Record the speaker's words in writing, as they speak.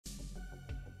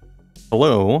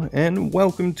Hello, and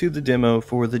welcome to the demo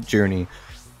for the Journey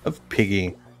of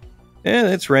Piggy. Yeah,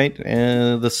 that's right,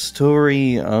 the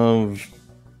story of...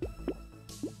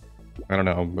 I don't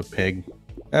know, a pig.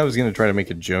 I was gonna try to make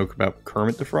a joke about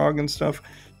Kermit the Frog and stuff,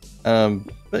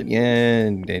 but yeah,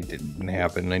 it didn't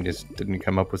happen. I just didn't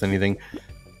come up with anything.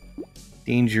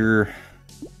 Danger...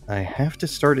 I have to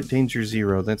start at Danger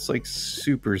 0. That's like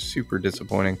super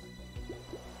disappointing.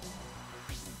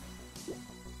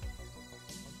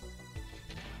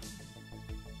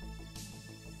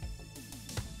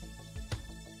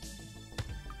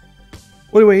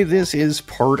 Well, anyway, this is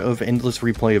part of Endless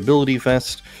Replayability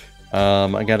Fest.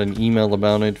 I got an email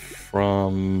about it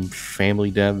from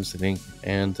Family Devs, I think,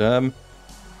 and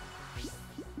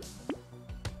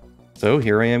so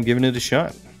here I am giving it a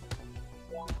shot.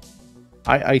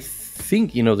 I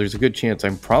think, there's a good chance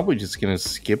I'm probably just going to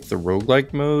skip the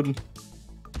roguelike mode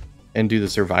and do the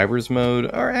survivors mode.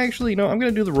 Or actually, no, I'm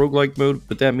going to do the roguelike mode,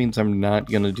 but that means I'm not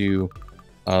going to do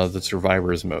the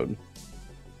survivors mode.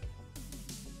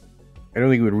 I don't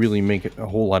think it would really make a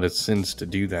whole lot of sense to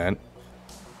do that.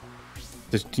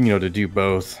 Just, to do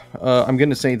both. I'm going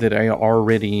to say that I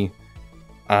already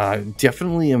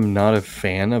definitely am not a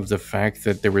fan of the fact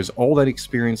that there was all that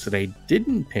experience that I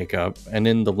didn't pick up, and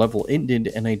then the level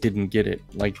ended and I didn't get it.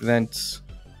 Like, that's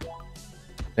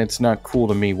not cool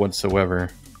to me whatsoever.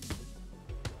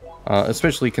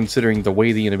 Especially considering the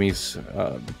way the enemies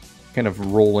kind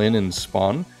of roll in and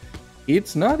spawn.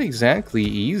 It's not exactly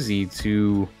easy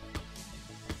to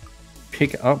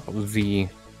pick up the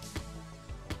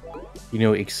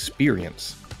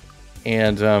experience,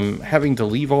 and having to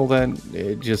leave all that,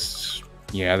 it just,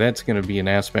 yeah, that's going to be an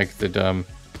aspect that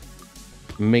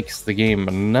makes the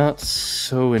game not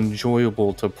so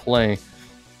enjoyable to play,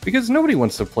 because nobody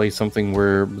wants to play something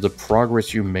where the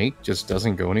progress you make just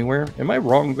doesn't go anywhere. Am I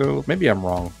wrong though? Maybe I'm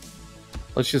wrong.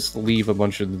 Let's just leave a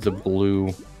bunch of the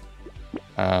blue.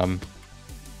 No,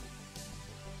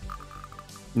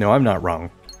 I'm not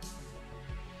wrong.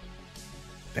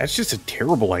 That's just a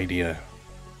terrible idea.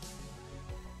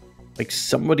 Like,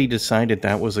 somebody decided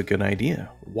that was a good idea.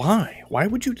 Why? Why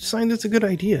would you decide that's a good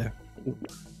idea?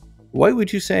 Why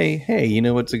would you say, hey, you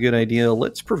know what's a good idea?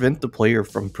 Let's prevent the player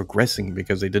from progressing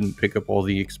because they didn't pick up all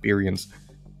the experience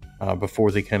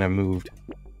before they kind of moved.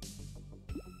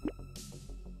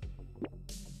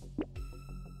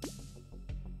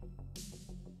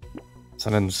 It's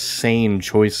an insane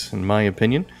choice, in my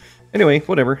opinion. Anyway,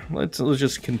 whatever. Let's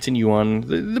just continue on.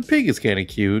 The pig is kind of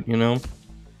cute,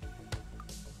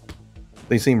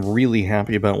 They seem really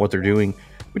happy about what they're doing,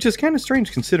 which is kind of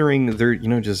strange considering they're,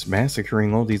 just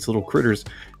massacring all these little critters,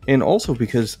 and also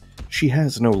because she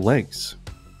has no legs.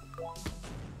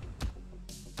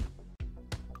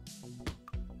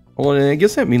 Well, I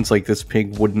guess that means, like, this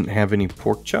pig wouldn't have any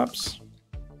pork chops?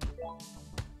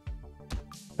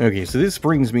 Okay, so this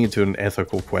brings me to an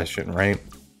ethical question, right?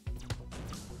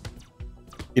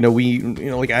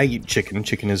 Like, I eat chicken.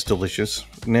 Chicken is delicious.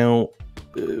 Now,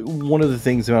 one of the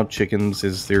things about chickens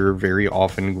is they're very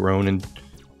often grown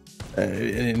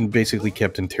and basically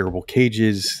kept in terrible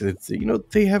cages.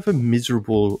 They have a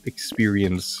miserable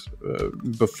experience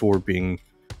before being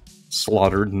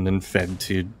slaughtered and then fed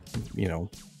to,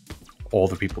 all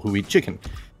the people who eat chicken.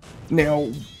 Now,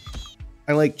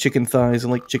 I like chicken thighs, I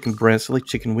like chicken breasts, I like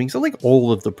chicken wings, I like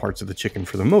all of the parts of the chicken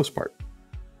for the most part.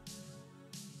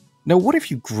 Now, what if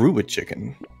you grew a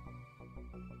chicken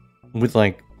with,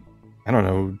 like, I don't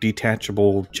know,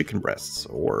 detachable chicken breasts,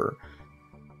 or,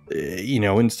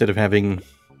 instead of having,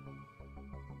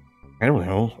 I don't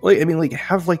know, like,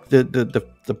 have, like,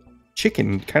 the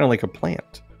chicken kind of like a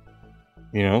plant,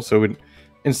 so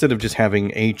instead of just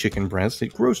having a chicken breast,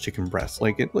 it grows chicken breasts,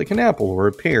 like an apple or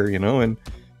a pear, and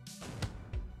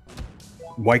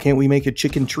why can't we make a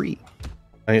chicken tree?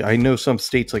 I know some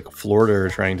states like Florida are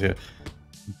trying to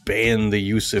ban the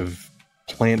use of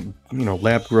plant,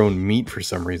 lab-grown meat for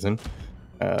some reason.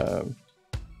 I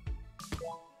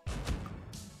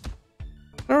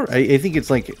think it's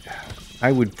like,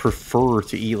 I would prefer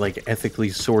to eat, like, ethically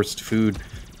sourced food.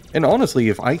 And honestly,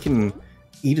 if I can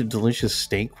eat a delicious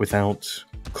steak without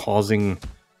causing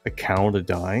a cow to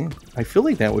die, I feel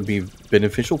like that would be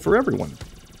beneficial for everyone.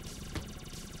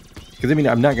 Because,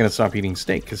 I'm not going to stop eating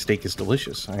steak, because steak is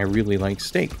delicious. I really like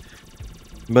steak.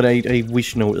 But I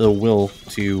wish no ill will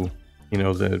to,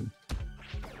 the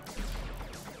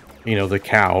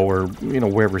cow, or,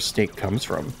 wherever steak comes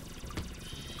from.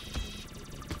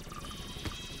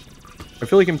 I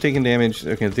feel like I'm taking damage.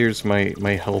 Okay, there's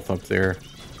my health up there.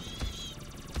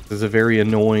 There's a very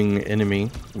annoying enemy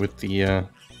with the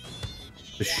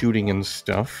shooting and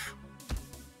stuff.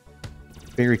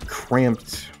 Very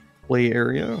cramped play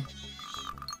area.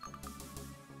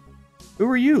 Who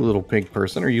are you, little pig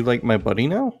person? Are you like my buddy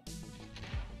now?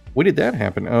 When did that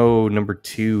happen? Oh, number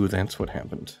 2, that's what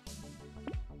happened.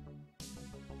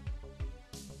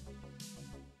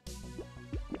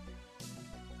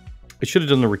 I should have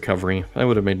done the recovery. That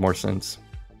would have made more sense.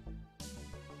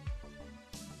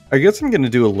 I guess I'm going to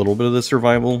do a little bit of the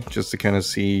survival, just to kind of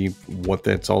see what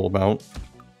that's all about.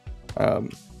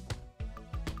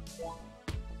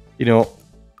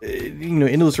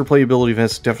 Endless Replayability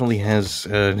Fest definitely has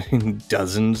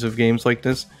dozens of games like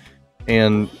this,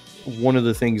 and one of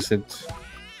the things that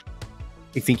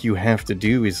I think you have to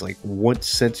do is, like, what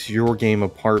sets your game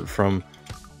apart from,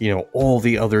 all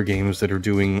the other games that are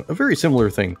doing a very similar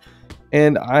thing.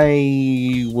 And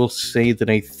I will say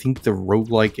that I think the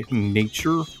roguelike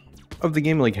nature of the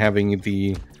game, like having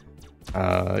the,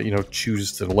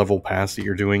 choose the level pass that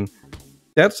you're doing,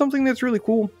 that's something that's really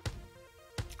cool.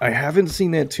 I haven't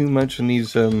seen that too much in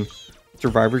these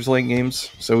Survivors-like games,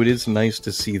 so it is nice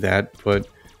to see that, but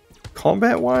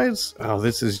combat-wise,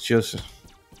 this is just...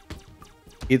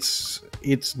 It's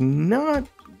not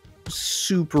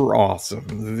super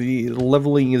awesome. The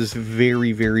leveling is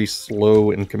very, very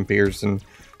slow in comparison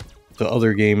to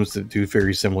other games that do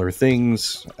very similar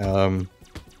things. The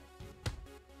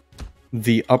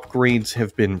upgrades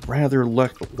have been rather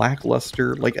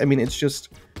lackluster.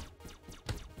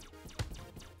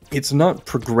 It's not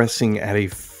progressing at a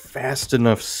fast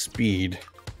enough speed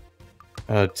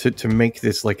to make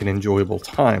this like an enjoyable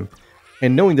time.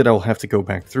 And knowing that I'll have to go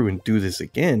back through and do this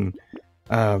again,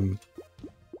 it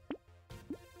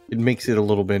makes it a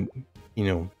little bit,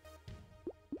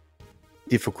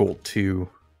 difficult to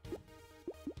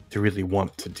really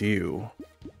want to do.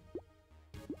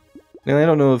 Now, I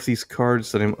don't know if these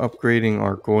cards that I'm upgrading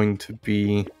are going to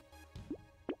be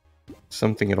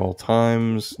something at all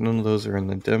times. None of those are in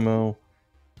the demo.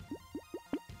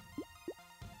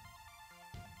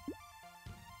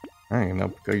 I can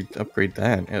upgrade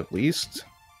that, at least.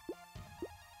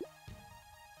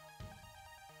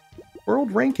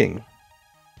 World ranking.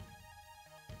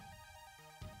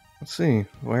 Let's see,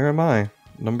 where am I?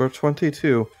 Number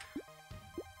 22.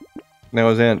 Now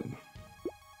is that...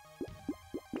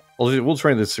 We'll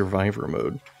try the survivor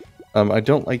mode. I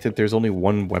don't like that there's only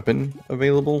one weapon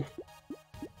available.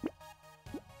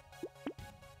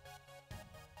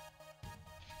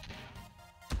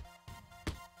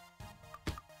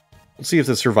 Let's see if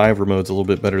the survivor mode's a little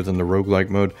bit better than the roguelike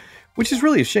mode, which is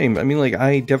really a shame. I mean, like,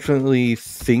 I definitely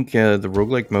think the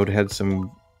roguelike mode had some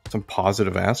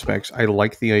positive aspects. I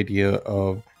like the idea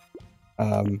of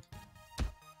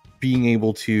being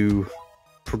able to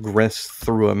progress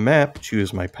through a map,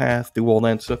 choose my path, do all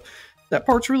that stuff. That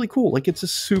part's really cool. Like, it's a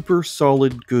super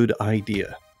solid, good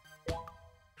idea.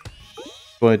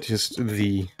 But just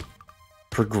the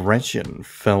progression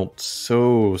felt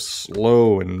so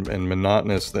slow and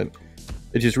monotonous that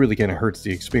it just really kind of hurts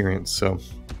the experience, so...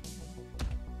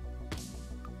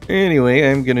 Anyway,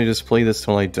 I'm gonna just play this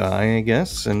till I die, I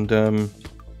guess, and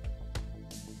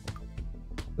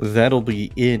that'll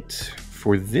be it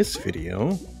for this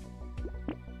video.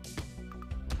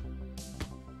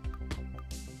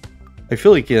 I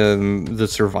feel like the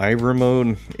survivor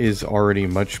mode is already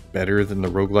much better than the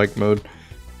roguelike mode,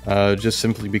 just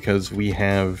simply because we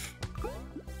have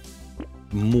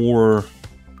more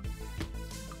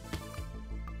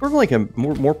of like a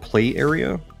more play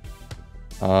area.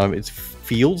 It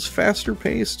feels faster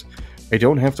paced. I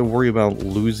don't have to worry about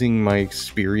losing my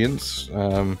experience.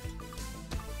 I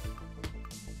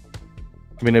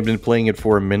mean, I've been playing it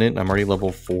for a minute and I'm already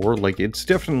level 4. Like, it's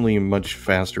definitely much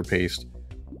faster paced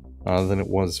than it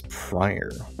was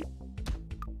prior.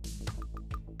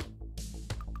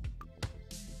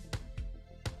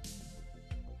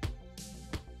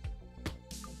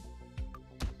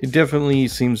 It definitely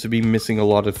seems to be missing a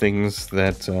lot of things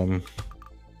that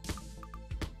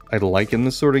I like in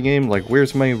this sort of game. Like,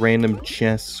 where's my random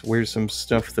chests? Where's some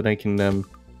stuff that I can,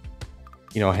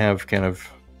 have kind of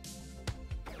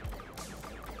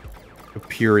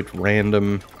appear at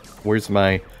random? Where's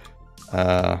my,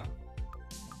 what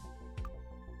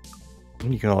do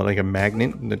you call it, like a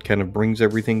magnet that kind of brings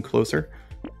everything closer?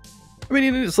 I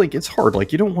mean, it's like, it's hard.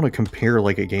 Like, you don't want to compare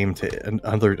like a game to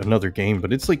another game,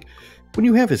 but it's like, when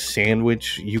you have a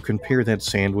sandwich, you compare that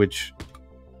sandwich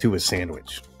to a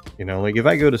sandwich. You know, like if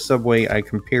I go to Subway, I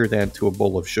compare that to a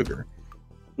bowl of sugar.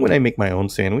 When I make my own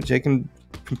sandwich, I can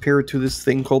compare it to this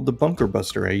thing called the Bunker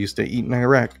Buster I used to eat in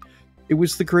Iraq. It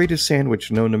was the greatest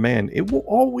sandwich known to man. It will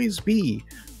always be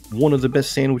one of the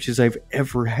best sandwiches I've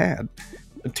ever had.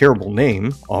 A terrible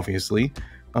name, obviously,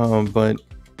 but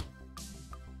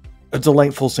a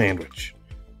delightful sandwich.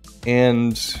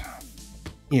 And,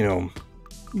 you know,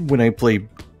 when I play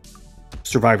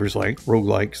survivors like,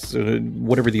 roguelikes,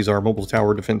 whatever these are, mobile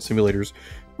tower defense simulators,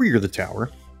 where you're the tower.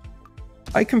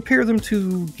 I compare them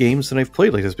to games that I've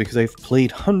played like this because I've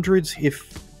played hundreds,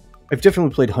 I've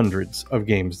definitely played hundreds of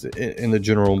games in the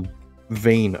general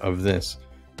vein of this.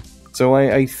 So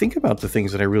I think about the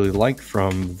things that I really like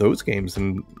from those games,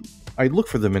 and I look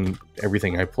for them in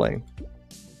everything I play.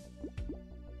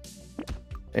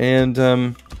 And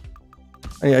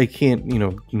I can't,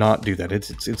 not do that.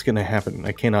 It's going to happen.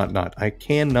 I cannot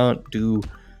do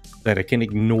that. I can't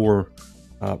ignore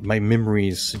my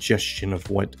memory's suggestion of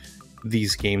what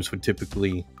these games would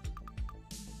typically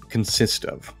consist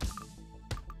of.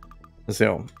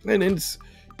 So, and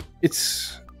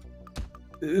it's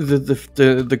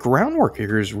the groundwork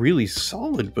here is really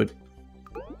solid, but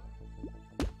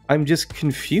I'm just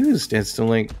confused as to,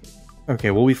 like,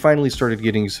 okay, well, we finally started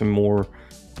getting some more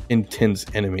intense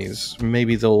enemies.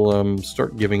 Maybe they'll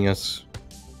start giving us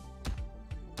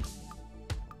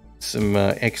some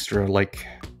extra, like,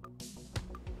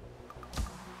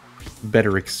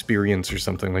 better experience or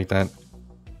something like that.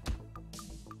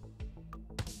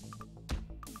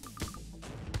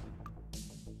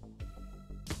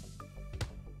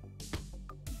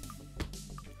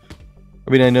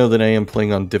 I mean, I know that I am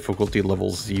playing on difficulty level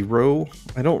 0.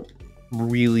 I don't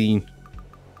really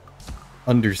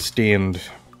understand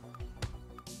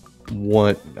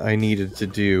what I needed to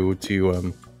do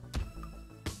to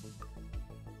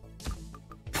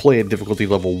play at difficulty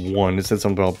level 1. It said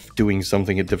something about doing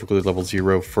something at difficulty level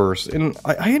 0 first. And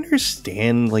I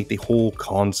understand, like, the whole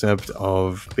concept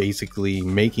of basically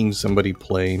making somebody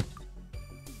play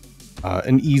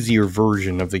an easier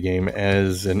version of the game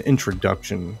as an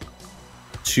introduction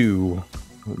to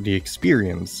the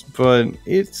experience, but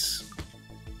it's,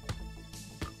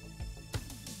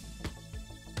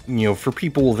 for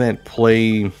people that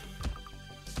play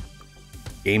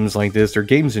games like this, or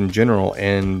games in general,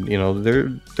 and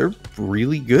they're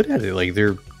really good at it. Like,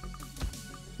 they're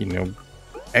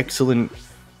excellent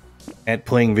at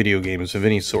playing video games of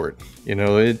any sort.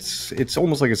 It's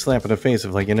almost like a slap in the face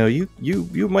of, like,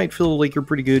 you might feel like you're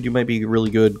pretty good, you might be really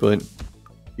good, but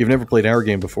you've never played our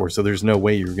game before, so there's no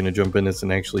way you're going to jump in this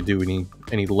and actually do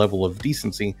any level of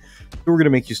decency. So we're going to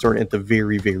make you start at the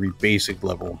very, very basic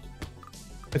level.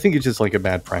 I think it's just like a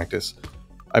bad practice.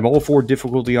 I'm all for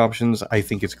difficulty options. I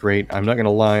think it's great. I'm not going to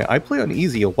lie. I play on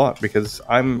easy a lot because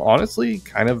I'm honestly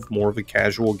kind of more of a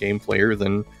casual game player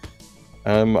than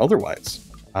otherwise.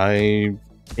 I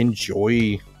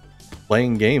enjoy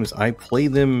playing games. I play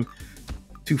them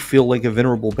to feel like a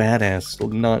venerable badass,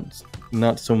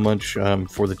 not so much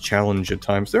for the challenge at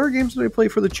times. There are games that I play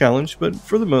for the challenge, but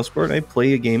for the most part, I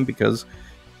play a game because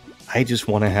I just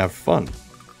want to have fun.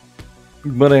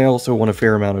 But I also want a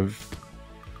fair amount of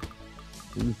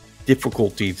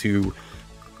difficulty to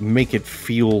make it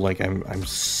feel like I'm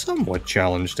somewhat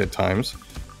challenged at times.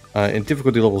 And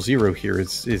difficulty level 0 here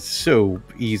is so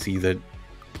easy that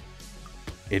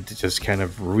it just kind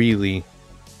of really,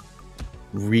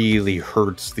 really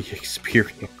hurts the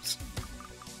experience.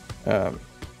 So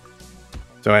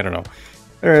I don't know.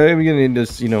 Alright, I'm gonna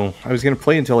just, I was gonna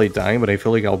play until I die, but I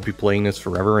feel like I'll be playing this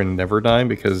forever and never die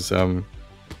because,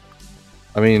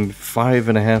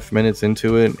 5.5 minutes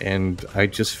into it, and I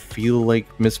just feel like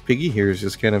Miss Piggy here is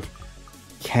just kind of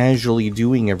casually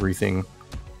doing everything.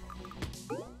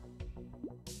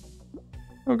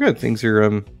 Oh good, things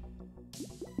are,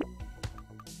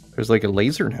 there's like a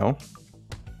laser now.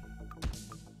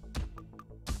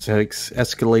 It's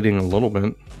escalating a little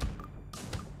bit.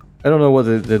 I don't know what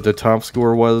the top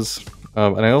score was,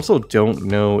 and I also don't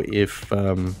know if,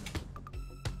 I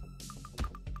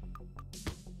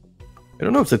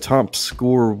don't know if the top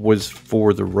score was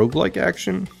for the roguelike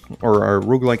action, or our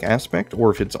roguelike aspect,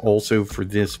 or if it's also for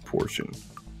this portion.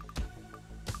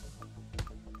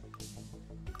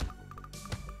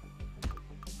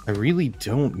 I really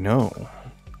don't know.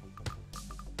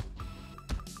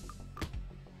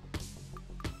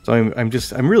 So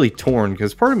I'm really torn,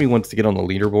 because part of me wants to get on the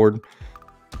leaderboard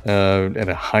at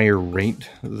a higher rate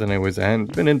than I was at,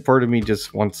 and then part of me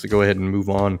just wants to go ahead and move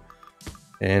on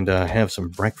and have some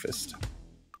breakfast.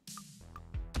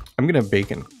 I'm gonna have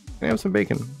bacon. I have some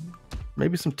bacon.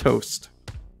 Maybe some toast.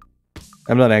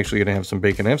 I'm not actually gonna have some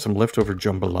bacon. I have some leftover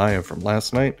jambalaya from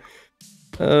last night,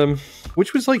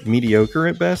 which was like mediocre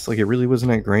at best. Like, it really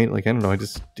wasn't that great. Like, I don't know. I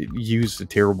just used a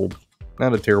terrible,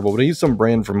 not a terrible, but I used some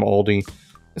brand from Aldi.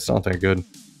 It's not that good.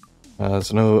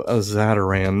 So no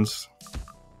Zatarans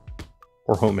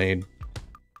or homemade.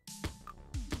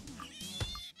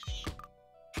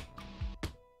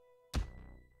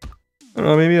 I don't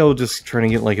know, maybe I'll just try to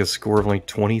get like a score of like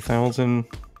 20,000.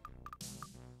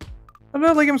 I'm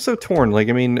not like I'm so torn. Like,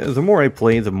 I mean, the more I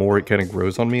play, the more it kind of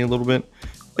grows on me a little bit.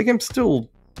 Like, I'm still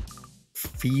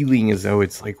feeling as though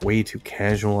it's like way too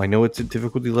casual. I know it's at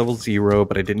difficulty level 0,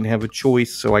 but I didn't have a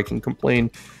choice, so I can complain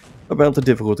about the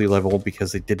difficulty level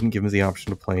because they didn't give me the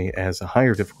option to play as a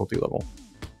higher difficulty level.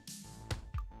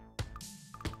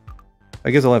 I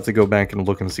guess I'll have to go back and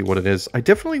look and see what it is. I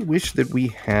definitely wish that we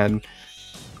had,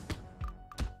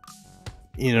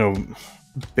 you know,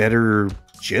 better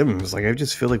gyms. Like, I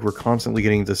just feel like we're constantly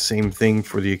getting the same thing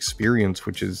for the experience,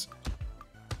 which is,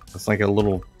 it's like a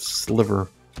little sliver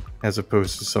as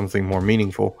opposed to something more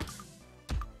meaningful.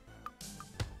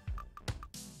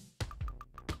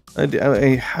 I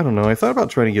don't know. I thought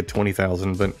about trying to get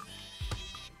 20,000, but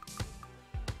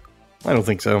I don't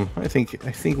think so. I think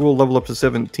we'll level up to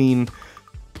 17.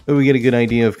 But we get a good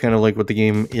idea of kind of like what the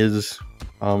game is.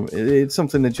 It's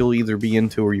something that you'll either be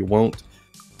into or you won't.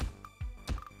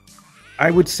 I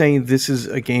would say this is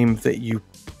a game that you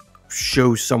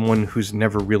show someone who's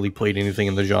never really played anything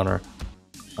in the genre.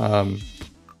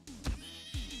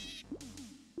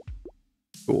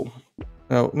 Cool.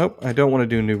 Oh, nope, I don't want to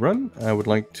do a new run. I would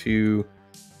like to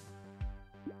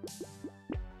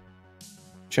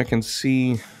check and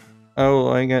see. Oh,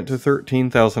 I got to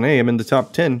 13,000. Hey, I'm in the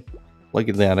top 10. Look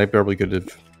at that. I probably could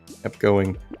have kept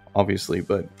going, obviously,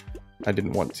 but I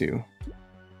didn't want to.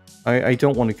 I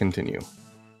don't want to continue.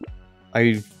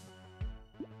 I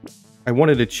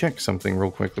wanted to check something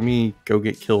real quick. Let me go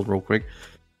get killed real quick.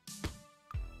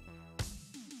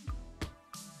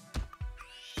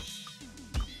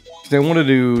 I wanted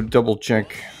to double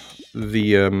check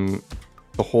the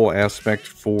whole aspect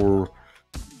for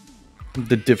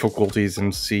the difficulties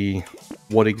and see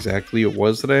what exactly it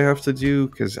was that I have to do,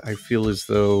 because I feel as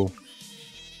though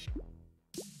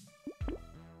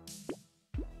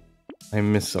I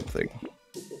missed something.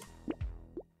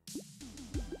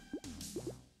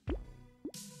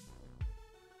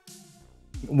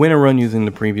 Win a run using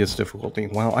the previous difficulty.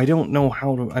 Wow, I don't know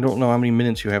how many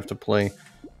minutes you have to play.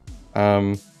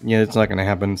 Yeah, it's not going to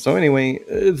happen. So anyway,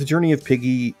 the Journey of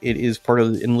Piggy, it is part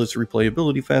of the Endless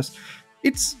Replayability Fest.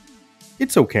 It's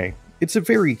okay. It's a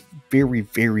very, very,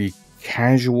 very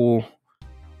casual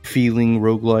feeling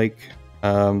roguelike,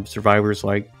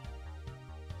 survivors-like.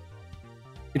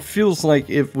 It feels like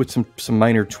if with some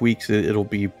minor tweaks, it'll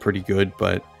be pretty good,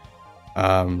 but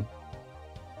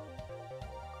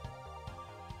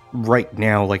right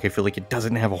now, like, I feel like it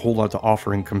doesn't have a whole lot to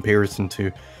offer in comparison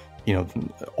to, you know,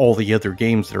 all the other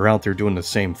games that are out there doing the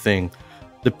same thing.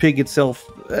 The pig itself,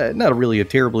 not really a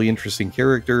terribly interesting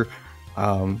character.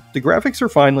 The graphics are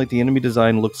fine, like the enemy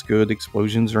design looks good,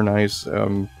 explosions are nice.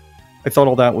 I thought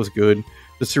all that was good.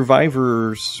 The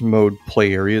survivors mode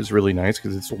play area is really nice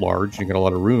because it's large and you got a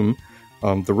lot of room.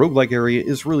 The roguelike area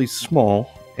is really small,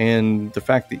 and the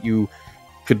fact that you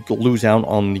could lose out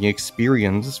on the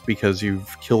experience because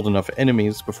you've killed enough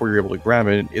enemies before you're able to grab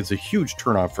it is a huge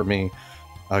turnoff for me.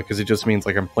 Because it just means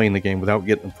like I'm playing the game without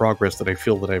getting the progress that I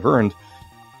feel that I've earned.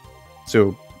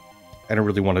 So I don't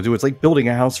really want to do it. It's like building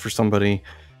a house for somebody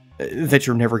that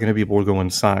you're never going to be able to go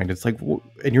inside. It's like,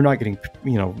 and you're not getting,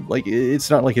 you know, like, it's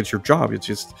not like it's your job. It's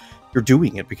just, you're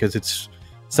doing it because it's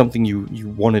something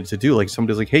you wanted to do. Like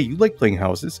somebody's like, hey, you like playing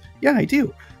houses? Yeah, I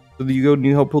do. So you go and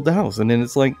you help build the house. And then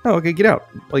it's like, oh, okay, get out.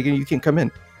 Like, you can't come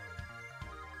in.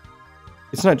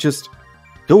 It's not just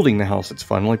building the house. It's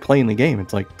fun. Like playing the game.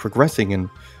 It's like progressing and,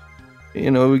 you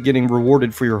know, getting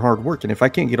rewarded for your hard work. And if I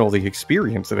can't get all the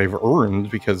experience that I've earned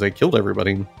because I killed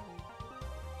everybody,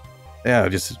 yeah,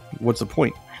 just what's the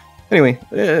point? Anyway,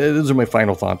 those are my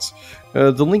final thoughts.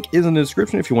 The link is in the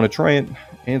description if you want to try it,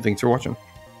 and thanks for watching.